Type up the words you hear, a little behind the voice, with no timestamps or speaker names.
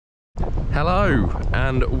Hello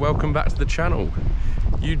and welcome back to the channel.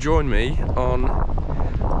 You join me on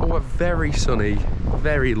a very sunny,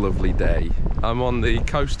 very lovely day. I'm on the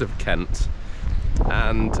coast of Kent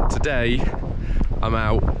and today I'm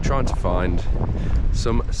out trying to find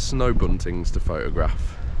some snow buntings to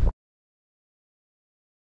photograph.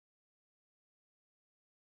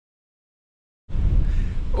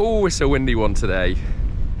 Oh, it's a windy one today.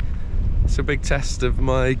 It's a big test of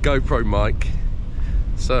my GoPro mic.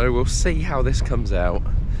 So we'll see how this comes out.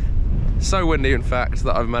 So windy, in fact,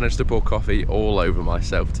 that I've managed to pour coffee all over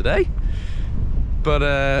myself today.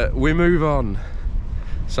 But we move on.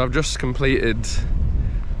 So I've just completed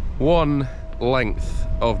one length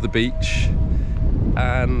of the beach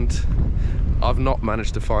and I've not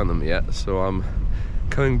managed to find them yet. So I'm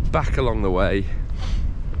coming back along the way.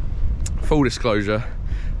 Full disclosure,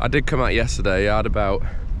 I did come out yesterday. I had about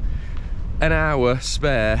an hour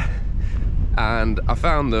spare and I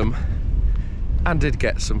found them and did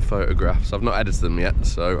get some photographs. I've not edited them yet,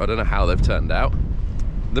 so I don't know how they've turned out.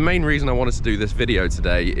 The main reason I wanted to do this video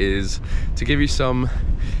today is to give you some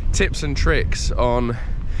tips and tricks on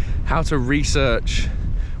how to research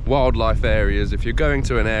wildlife areas. If you're going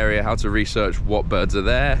to an area, how to research what birds are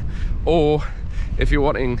there, or if you're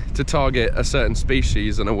wanting to target a certain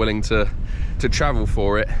species and are willing to travel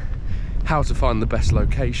for it, how to find the best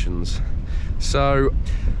locations. So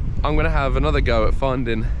I'm gonna have another go at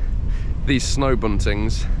finding these snow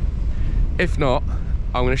buntings. If not,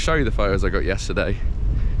 I'm gonna show you the photos I got yesterday,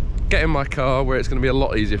 get in my car where it's gonna be a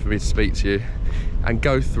lot easier for me to speak to you and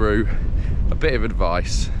go through a bit of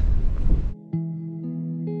advice.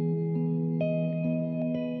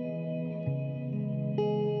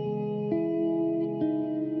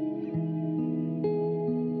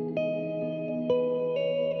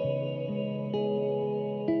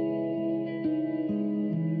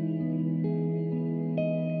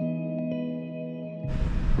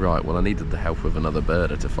 Right, well I needed the help of another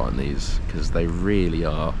birder to find these because they really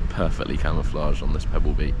are perfectly camouflaged on this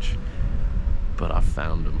pebble beach. But I've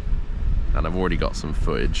found them and I've already got some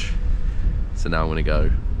footage. So now I'm going to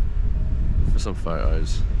go for some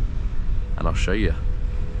photos and I'll show you.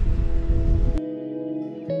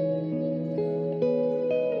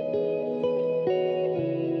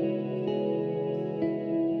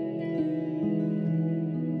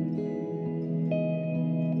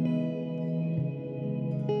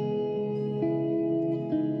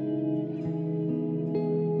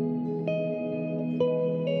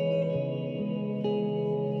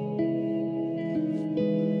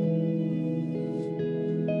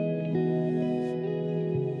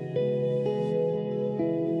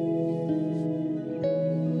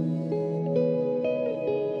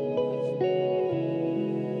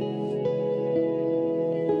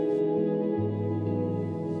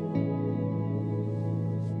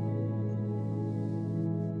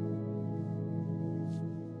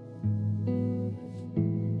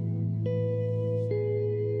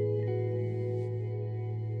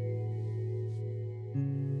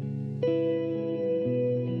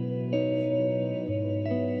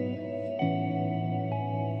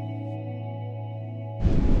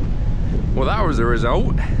 Well, that was the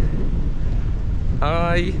result.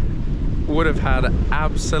 I would have had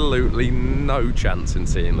absolutely no chance in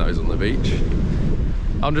seeing those on the beach.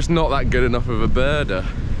 I'm just not that good enough of a birder.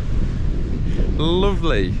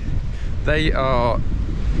 Lovely. They are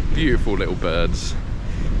beautiful little birds.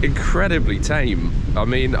 Incredibly tame. I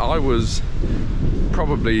mean, I was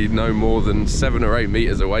probably no more than 7 or 8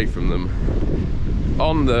 meters away from them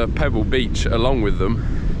on the pebble beach along with them.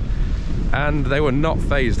 And they were not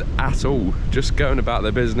phased at all, just going about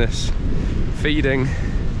their business, feeding.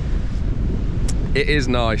 It is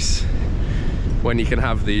nice when you can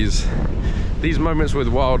have these moments with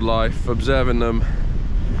wildlife, observing them,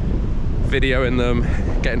 videoing them,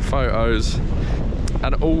 getting photos,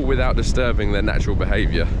 and all without disturbing their natural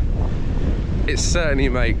behaviour. It certainly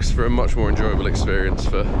makes for a much more enjoyable experience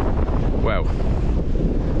for, well,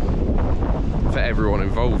 for everyone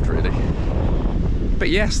involved really. But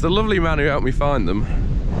yes, the lovely man who helped me find them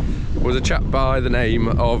was a chap by the name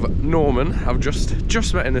of Norman. I've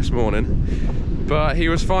just met him this morning, but he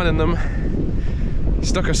was finding them,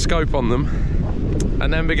 stuck a scope on them,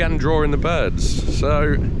 and then began drawing the birds.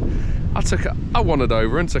 So I wandered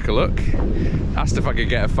over and took a look, asked if I could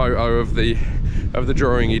get a photo of the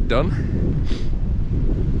drawing he'd done,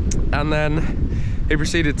 and then he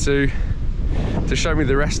proceeded to show me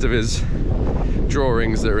the rest of his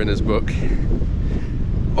drawings that are in his book.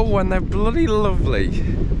 Oh, and they're bloody lovely.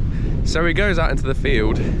 So he goes out into the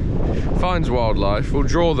field, finds wildlife, will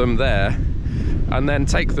draw them there, and then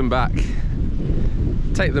take them back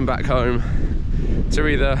home, to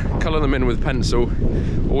either colour them in with pencil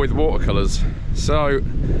or with watercolours. So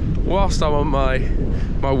whilst I'm on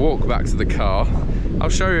my walk back to the car, I'll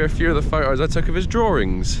show you a few of the photos I took of his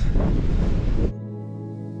drawings.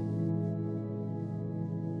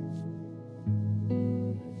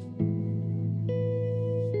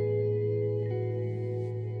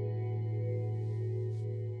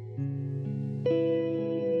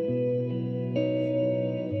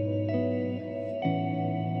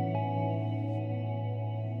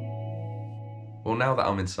 Well, now that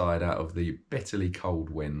I'm inside out of the bitterly cold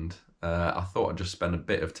wind, I thought I'd just spend a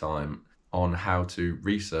bit of time on how to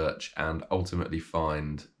research and ultimately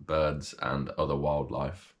find birds and other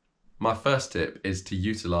wildlife. My first tip is to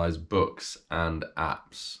utilise books and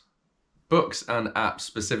apps. Books and apps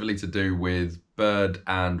specifically to do with bird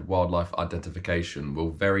and wildlife identification will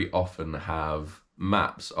very often have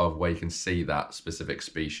maps of where you can see that specific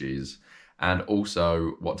species, and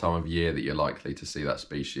also what time of year that you're likely to see that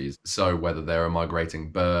species. So whether they're a migrating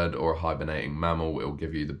bird or a hibernating mammal, it will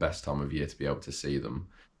give you the best time of year to be able to see them.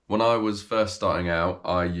 When I was first starting out,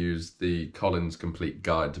 I used the Collins Complete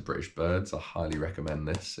Guide to British Birds. I highly recommend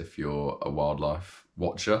this if you're a wildlife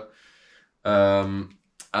watcher. And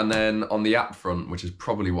then on the app front, which is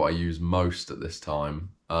probably what I use most at this time,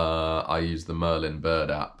 I use the Merlin Bird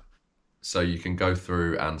app. So you can go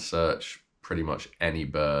through and search pretty much any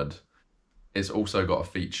bird. It's also got a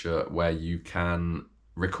feature where you can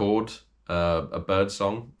record a bird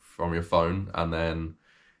song from your phone, and then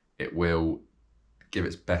it will give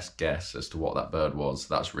its best guess as to what that bird was.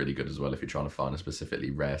 That's really good as well if you're trying to find a specifically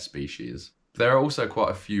rare species. There are also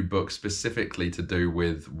quite a few books specifically to do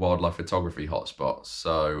with wildlife photography hotspots.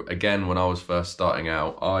 So again, when I was first starting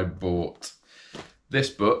out, I bought this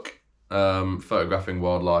book, Photographing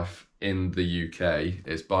Wildlife in the UK.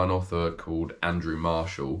 It's by an author called Andrew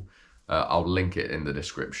Marshall. I'll link it in the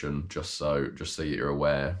description just so you're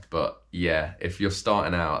aware. But yeah, if you're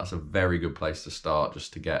starting out, that's a very good place to start,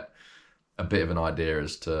 just to get a bit of an idea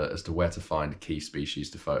as to where to find key species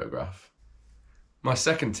to photograph. My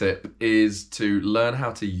second tip is to learn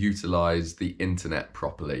how to utilize the internet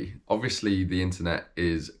properly. Obviously, the internet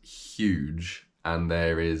is huge and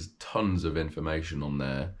there is tons of information on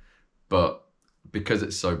there, but because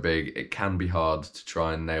it's so big, it can be hard to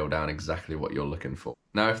try and nail down exactly what you're looking for.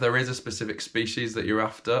 Now, if there is a specific species that you're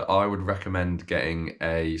after, I would recommend getting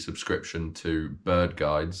a subscription to Bird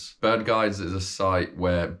Guides. Bird Guides is a site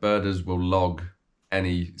where birders will log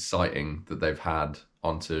any sighting that they've had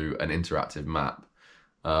onto an interactive map.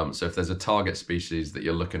 So if there's a target species that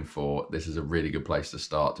you're looking for, this is a really good place to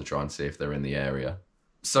start to try and see if they're in the area.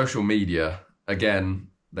 Social media, again,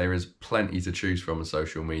 there is plenty to choose from on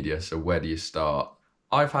social media, so where do you start?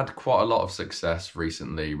 I've had quite a lot of success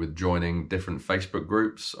recently with joining different Facebook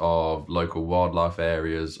groups of local wildlife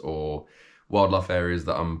areas or wildlife areas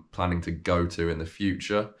that I'm planning to go to in the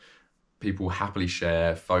future. People happily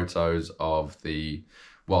share photos of the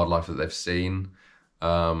wildlife that they've seen.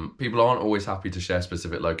 People aren't always happy to share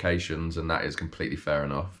specific locations, and that is completely fair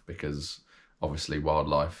enough because obviously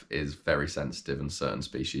wildlife is very sensitive and certain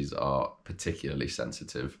species are particularly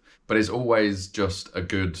sensitive. But it's always just a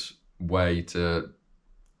good way to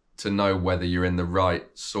know whether you're in the right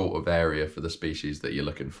sort of area for the species that you're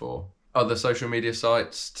looking for. Other social media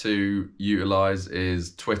sites to utilize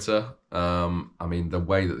is Twitter. I mean, the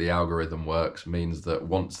way that the algorithm works means that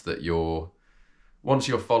once you're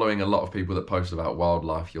following a lot of people that post about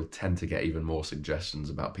wildlife, you'll tend to get even more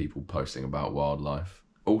suggestions about people posting about wildlife.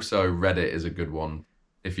 Also, Reddit is a good one.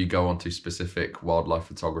 If you go onto specific wildlife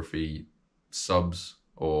photography subs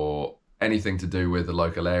or anything to do with the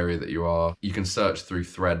local area that you are, you can search through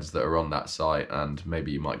threads that are on that site and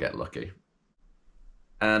maybe you might get lucky.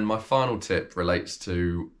 And my final tip relates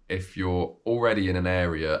to if you're already in an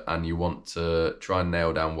area and you want to try and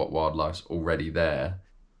nail down what wildlife's already there,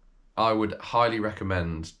 I would highly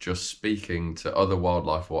recommend just speaking to other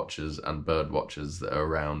wildlife watchers and bird watchers that are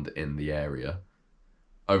around in the area.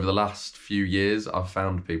 Over the last few years, I've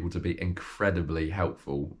found people to be incredibly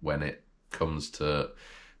helpful when it comes to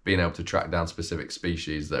being able to track down specific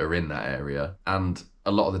species that are in that area. And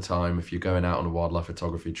a lot of the time, if you're going out on a wildlife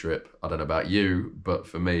photography trip, I don't know about you, but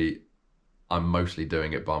for me, I'm mostly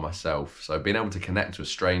doing it by myself. So being able to connect with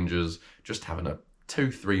strangers, just having a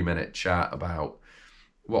 2-3 minute chat about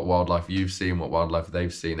what wildlife you've seen, what wildlife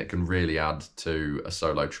they've seen, it can really add to a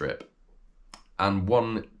solo trip. And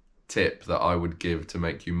one tip that I would give to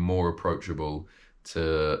make you more approachable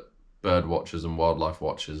to bird watchers and wildlife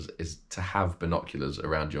watchers is to have binoculars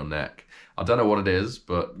around your neck. I don't know what it is,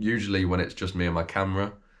 but usually when it's just me and my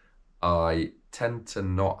camera, I tend to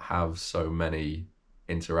not have so many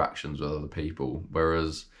interactions with other people.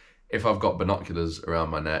 Whereas if I've got binoculars around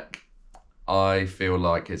my neck, I feel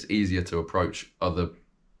like it's easier to approach other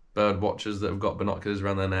bird watchers that have got binoculars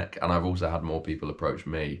around their neck, and I've also had more people approach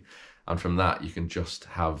me, and from that you can just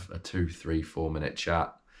have a 2, 3, 4 minute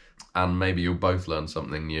chat, and maybe you'll both learn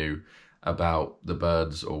something new about the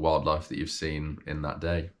birds or wildlife that you've seen in that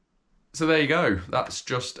day. So there you go, that's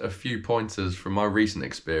just a few pointers from my recent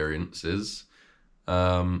experiences.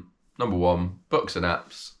 Number 1, books and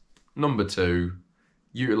apps. Number 2,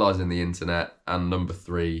 utilising the internet. And number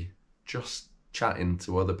 3, just chatting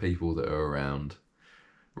to other people that are around.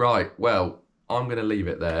 Right, well, I'm going to leave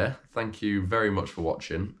it there. Thank you very much for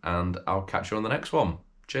watching, and I'll catch you on the next one.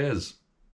 Cheers.